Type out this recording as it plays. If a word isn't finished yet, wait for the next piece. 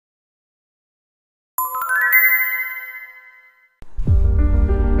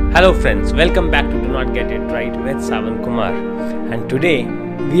Hello friends, welcome back to Do Not Get It Right with Savan Kumar. And today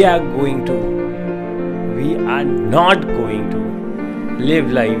we are not going to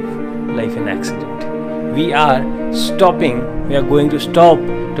live life in accident. We are going to stop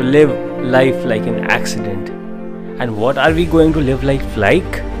to live life like an accident. And what are we going to live life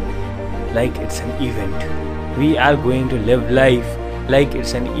like? Like it's an event. We are going to live life like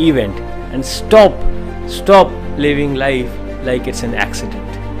it's an event and stop living life like it's an accident.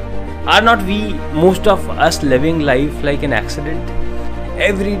 Are not we, most of us, living life like an accident?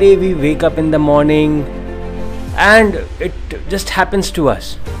 Every day we wake up in the morning and it just happens to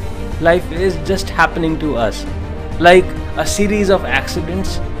us. Life is just happening to us like a series of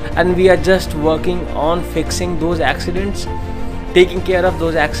accidents, and we are just working on fixing those accidents, taking care of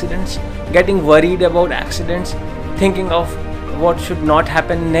those accidents, getting worried about accidents, thinking of what should not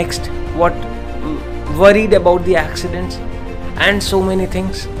happen next, worried about the accidents, and so many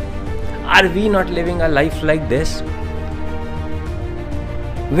things. Are we not living a life like this?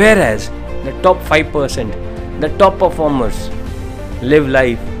 Whereas the top 5%, the top performers, live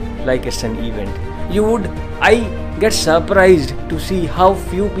life like it's an event. I get surprised to see how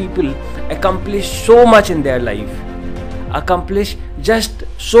few people accomplish so much in their life. Accomplish just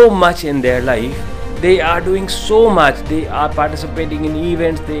so much in their life. They are doing so much. They are participating in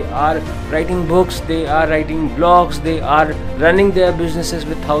events, they are writing books, they are writing blogs, they are running their businesses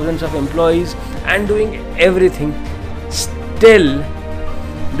with thousands of employees and doing everything. Still,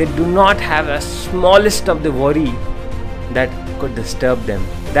 they do not have a smallest of the worry that could disturb them,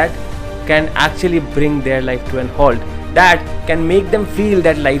 that can actually bring their life to an halt, that can make them feel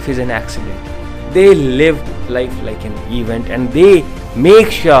that life is an accident. They live life like an event, and they make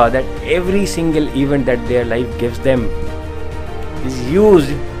sure that every single event that their life gives them is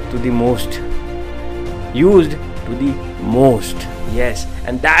used to the most. Yes,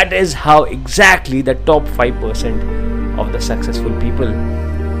 and that is how exactly the top 5% of the successful people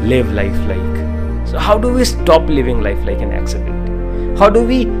live life like. So how do we stop living life like an accident? How do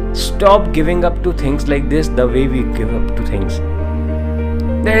we stop giving up to things like this the way we give up to things?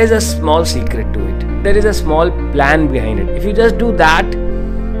 There is a small secret to it. There is a small plan behind it. If you just do that,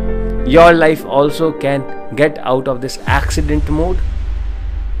 your life also can get out of this accident mode.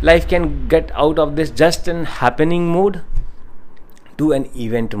 Life can get out of this just an happening mode to an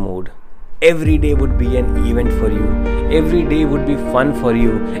event mode. Every day would be an event for you. Every day would be fun for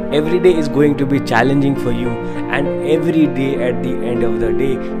you. Every day is going to be challenging for you. And every day, at the end of the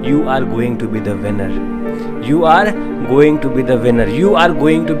day, you are going to be the winner. You are going to be the winner. You are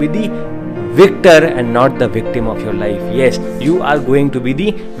going to be the victor and not the victim of your life. Yes, you are going to be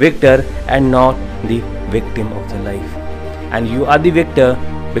the victor and not the victim of the life. And you are the victor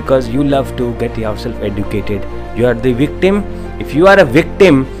because you love to get yourself educated. You are the victim. If you are a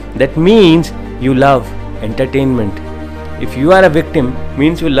victim, that means you love entertainment. If you are a victim,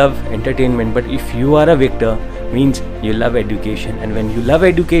 means you love entertainment. But if you are a victor, means you love education. And when you love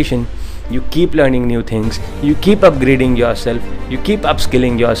education, you keep learning new things, you keep upgrading yourself, you keep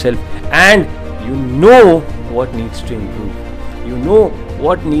upskilling yourself, and you know what needs to improve. You know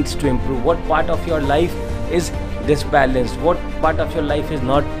what needs to improve, what part of your life is disbalanced, what part of your life is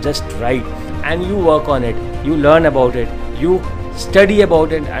not just right, and you work on it, you learn about it, you study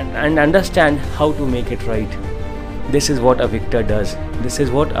about it and understand how to make it right. This is what a victor does. This is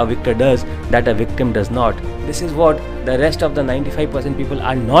what a victor does that a victim does not. This is what the rest of the 95% people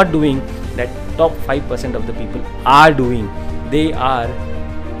are not doing, that top 5% of the people are doing. They are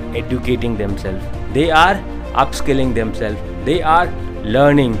educating themselves. They are upskilling themselves. They are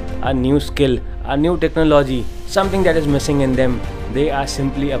learning a new skill, a new technology, something that is missing in them. They are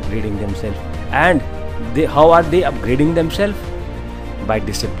simply upgrading themselves. And how are they upgrading themselves? By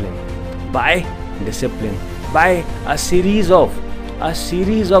discipline. By a series of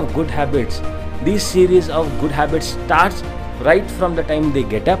good habits. These series of good habits starts right from the time they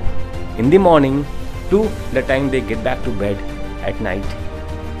get up in the morning to the time they get back to bed at night.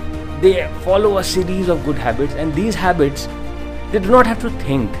 They follow a series of good habits, and these habits, they do not have to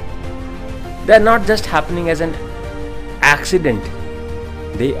think. They are not just happening as an accident.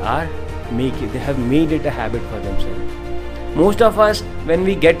 They have made it a habit for themselves. Most of us, when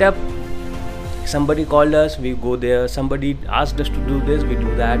we get up, somebody called us, we go there. Somebody asked us to do this, we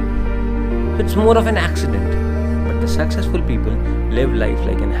do that. It's more of an accident. But the successful people live life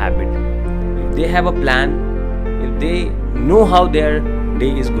like an habit. If they have a plan, if they know how their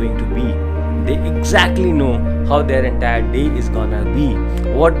day is going to be, They exactly know how their entire day is gonna be,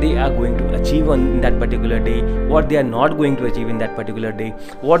 what they are going to achieve on that particular day, what they are not going to achieve in that particular day,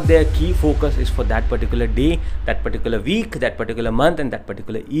 what their key focus is for that particular day, that particular week, that particular month, and that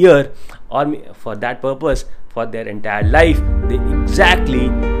particular year, or for that purpose, for their entire life. They exactly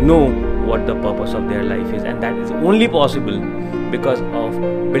know what the purpose of their life is, and that is only possible because of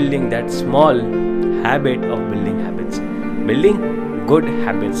building that small habit of building habits, building good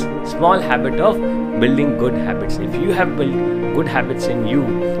habits, small habit of building good habits. If you have built good habits in you,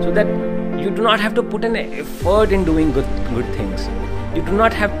 so that you do not have to put an effort in doing good things, you do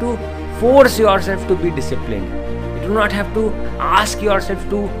not have to force yourself to be disciplined, you do not have to ask yourself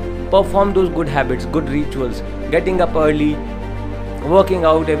to perform those good habits, good rituals, getting up early, working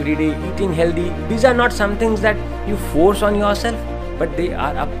out every day, eating healthy. These are not some things that you force on yourself, but they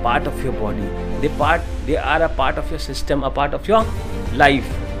are a part of your body. They are a part of your system, a part of your life.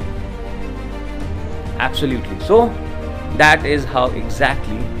 Absolutely. So that is how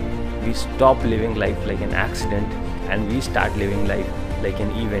exactly we stop living life like an accident and we start living life like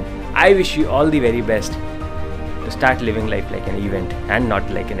an event. I wish you all the very best to start living life like an event and not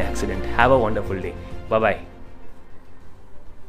like an accident. Have a wonderful day. Bye bye.